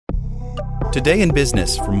Today in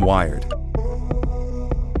Business from Wired.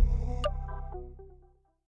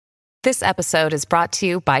 This episode is brought to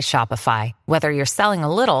you by Shopify. Whether you're selling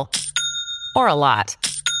a little or a lot,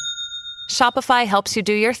 Shopify helps you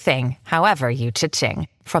do your thing, however you cha-ching.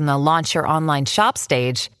 From the launch your online shop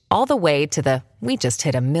stage, all the way to the we just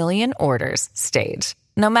hit 1 million orders stage.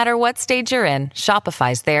 No matter what stage you're in,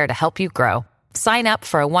 Shopify's there to help you grow. Sign up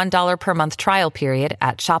for a $1 per month trial period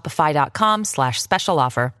at shopify.com/special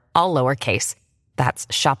offer, all lowercase. That's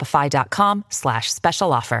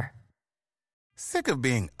shopify.com/special offer. Sick of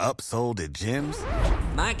being upsold at gyms?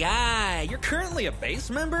 My guy, you're currently a base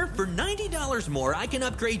member. For $90 more, I can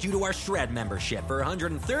upgrade you to our Shred membership. For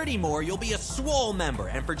 $130 more, you'll be a Swole member.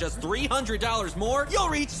 And for just $300 more, you'll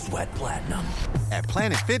reach Sweat Platinum. At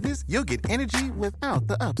Planet Fitness, you'll get energy without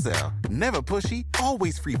the upsell. Never pushy,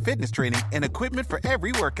 always free fitness training and equipment for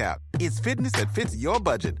every workout. It's fitness that fits your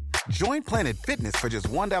budget. Join Planet Fitness for just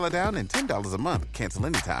 $1 down and $10 a month. Cancel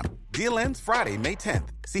anytime. Deal ends Friday, May 10th.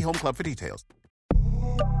 See Home Club for details.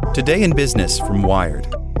 Today in Business from Wired.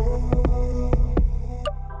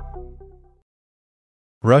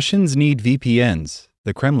 Russians need VPNs.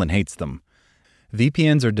 The Kremlin hates them.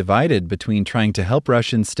 VPNs are divided between trying to help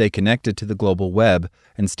Russians stay connected to the global web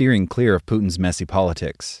and steering clear of Putin's messy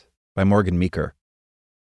politics. By Morgan Meeker.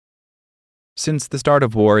 Since the start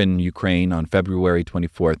of war in Ukraine on February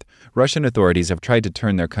 24th, Russian authorities have tried to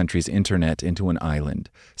turn their country's internet into an island,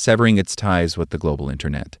 severing its ties with the global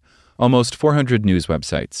internet. Almost 400 news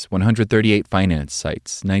websites, 138 finance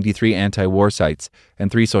sites, 93 anti-war sites,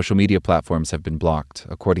 and 3 social media platforms have been blocked,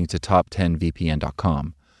 according to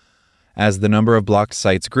top10vpn.com. As the number of blocked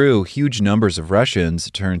sites grew, huge numbers of Russians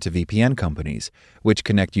turned to VPN companies, which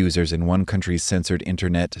connect users in one country's censored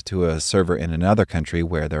internet to a server in another country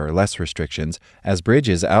where there are less restrictions, as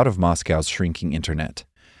bridges out of Moscow's shrinking internet.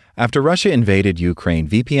 After Russia invaded Ukraine,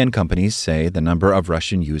 VPN companies say the number of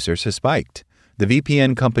Russian users has spiked. The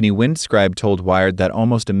VPN company Windscribe told Wired that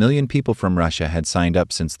almost 1 million people from Russia had signed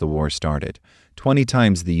up since the war started, 20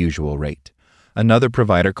 times the usual rate. Another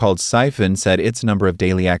provider called Siphon said its number of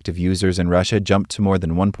daily active users in Russia jumped to more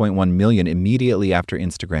than 1.1 million immediately after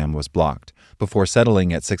Instagram was blocked, before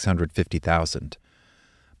settling at 650,000.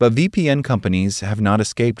 But VPN companies have not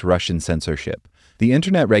escaped Russian censorship. The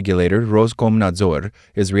internet regulator Roskomnadzor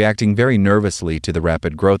is reacting very nervously to the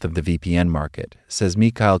rapid growth of the VPN market, says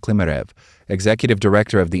Mikhail Klimarev, executive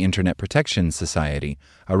director of the Internet Protection Society,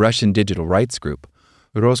 a Russian digital rights group.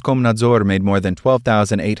 Roskomnadzor made more than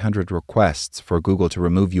 12,800 requests for Google to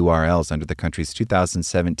remove URLs under the country's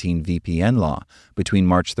 2017 VPN law between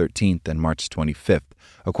March 13th and March 25th,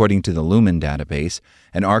 according to the Lumen database,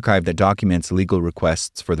 an archive that documents legal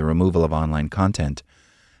requests for the removal of online content.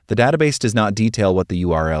 The database does not detail what the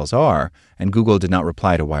URLs are, and Google did not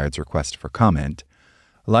reply to Wired's request for comment.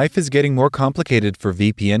 Life is getting more complicated for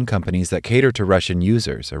VPN companies that cater to Russian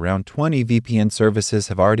users. Around 20 VPN services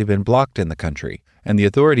have already been blocked in the country, and the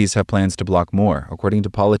authorities have plans to block more, according to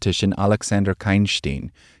politician Alexander Kainstein,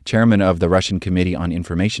 chairman of the Russian Committee on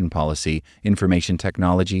Information Policy, Information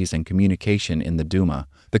Technologies, and Communication in the Duma,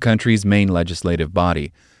 the country's main legislative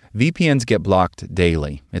body. VPNs get blocked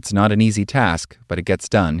daily. It's not an easy task, but it gets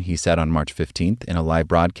done, he said on March 15th in a live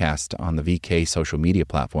broadcast on the VK social media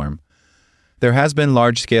platform. There has been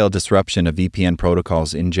large-scale disruption of VPN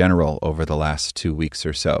protocols in general over the last 2 weeks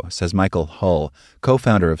or so, says Michael Hull,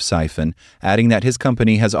 co-founder of Siphon, adding that his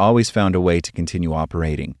company has always found a way to continue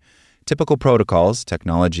operating. Typical protocols,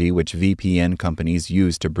 technology which VPN companies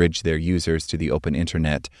use to bridge their users to the open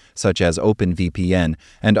internet, such as OpenVPN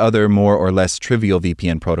and other more or less trivial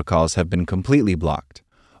VPN protocols, have been completely blocked.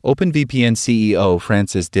 OpenVPN CEO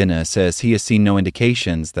Francis Dinna says he has seen no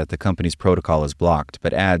indications that the company's protocol is blocked,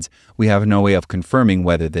 but adds, "We have no way of confirming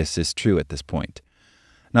whether this is true at this point."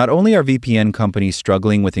 Not only are VPN companies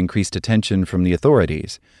struggling with increased attention from the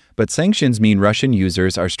authorities, but sanctions mean Russian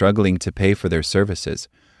users are struggling to pay for their services.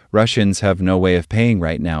 Russians have no way of paying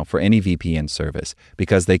right now for any VPN service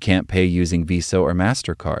because they can't pay using Visa or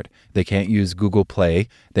MasterCard. They can't use Google Play.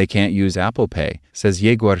 They can't use Apple Pay, says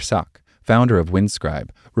Yegor Sak, founder of Windscribe,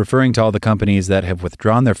 referring to all the companies that have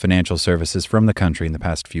withdrawn their financial services from the country in the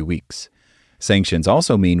past few weeks. Sanctions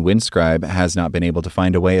also mean Windscribe has not been able to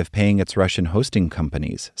find a way of paying its Russian hosting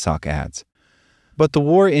companies, Sak adds. But the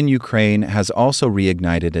war in Ukraine has also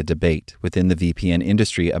reignited a debate within the VPN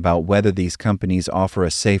industry about whether these companies offer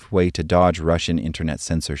a safe way to dodge Russian internet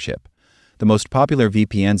censorship. The most popular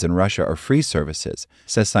VPNs in Russia are free services,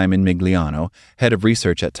 says Simon Migliano, head of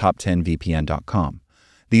research at top10vpn.com.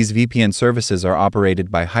 These VPN services are operated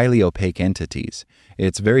by highly opaque entities.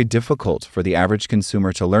 It's very difficult for the average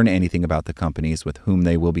consumer to learn anything about the companies with whom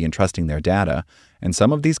they will be entrusting their data, and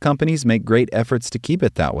some of these companies make great efforts to keep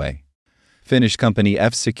it that way. Finnish company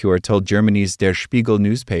F-Secure told Germany's Der Spiegel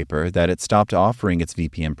newspaper that it stopped offering its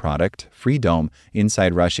VPN product, Freedome,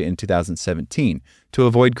 inside Russia in 2017 to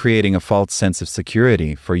avoid creating a false sense of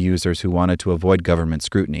security for users who wanted to avoid government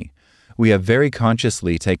scrutiny. We have very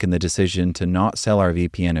consciously taken the decision to not sell our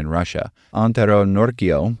VPN in Russia, Antero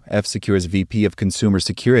Norkio, F-Secure's VP of Consumer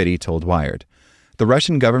Security, told Wired. The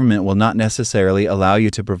Russian government will not necessarily allow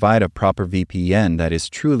you to provide a proper VPN that is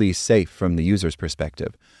truly safe from the user's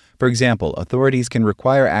perspective. For example, authorities can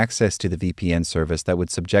require access to the VPN service that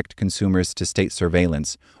would subject consumers to state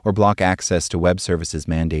surveillance or block access to web services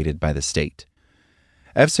mandated by the state.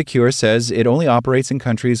 F-Secure says it only operates in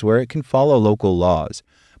countries where it can follow local laws,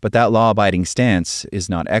 but that law-abiding stance is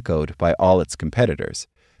not echoed by all its competitors.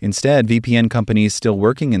 Instead, VPN companies still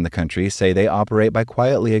working in the country say they operate by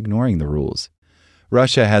quietly ignoring the rules.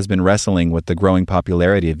 Russia has been wrestling with the growing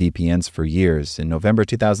popularity of VPNs for years. In November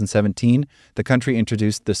 2017, the country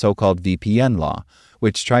introduced the so-called VPN law,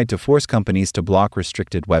 which tried to force companies to block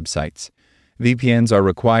restricted websites. VPNs are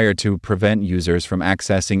required to prevent users from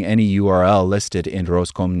accessing any URL listed in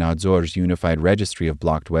Roskomnadzor's unified registry of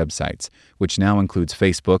blocked websites, which now includes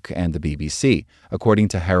Facebook and the BBC, according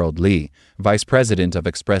to Harold Lee, vice president of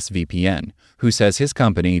ExpressVPN, who says his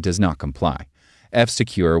company does not comply.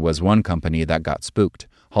 F-Secure was one company that got spooked,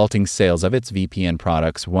 halting sales of its VPN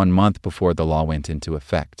products 1 month before the law went into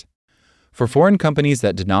effect. For foreign companies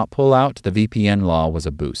that did not pull out, the VPN law was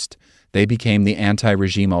a boost. They became the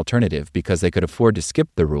anti-regime alternative because they could afford to skip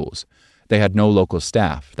the rules. They had no local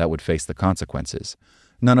staff that would face the consequences.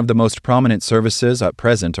 None of the most prominent services at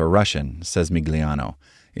present are Russian, says Migliano.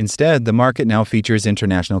 Instead, the market now features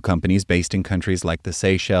international companies based in countries like the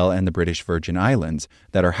Seychelles and the British Virgin Islands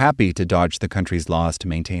that are happy to dodge the country's laws to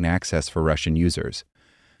maintain access for Russian users.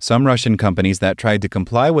 Some Russian companies that tried to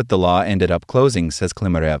comply with the law ended up closing, says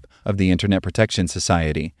Klimarev of the Internet Protection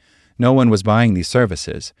Society. No one was buying these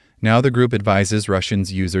services. Now the group advises Russian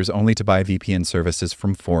users only to buy VPN services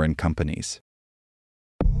from foreign companies.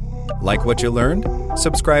 Like what you learned?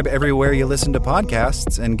 Subscribe everywhere you listen to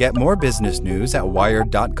podcasts and get more business news at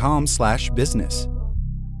wired.com/business.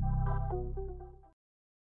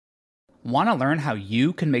 Want to learn how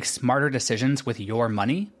you can make smarter decisions with your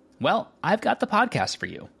money? Well, I've got the podcast for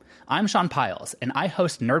you. I'm Sean Piles, and I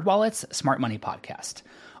host NerdWallet's Smart Money Podcast.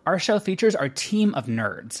 Our show features our team of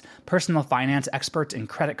nerds, personal finance experts in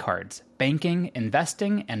credit cards, banking,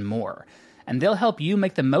 investing, and more. And they'll help you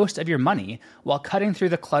make the most of your money while cutting through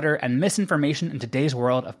the clutter and misinformation in today's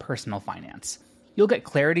world of personal finance. You'll get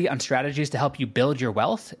clarity on strategies to help you build your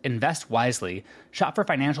wealth, invest wisely, shop for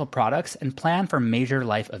financial products, and plan for major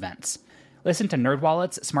life events. Listen to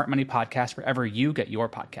NerdWallet's Smart Money Podcast wherever you get your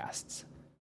podcasts.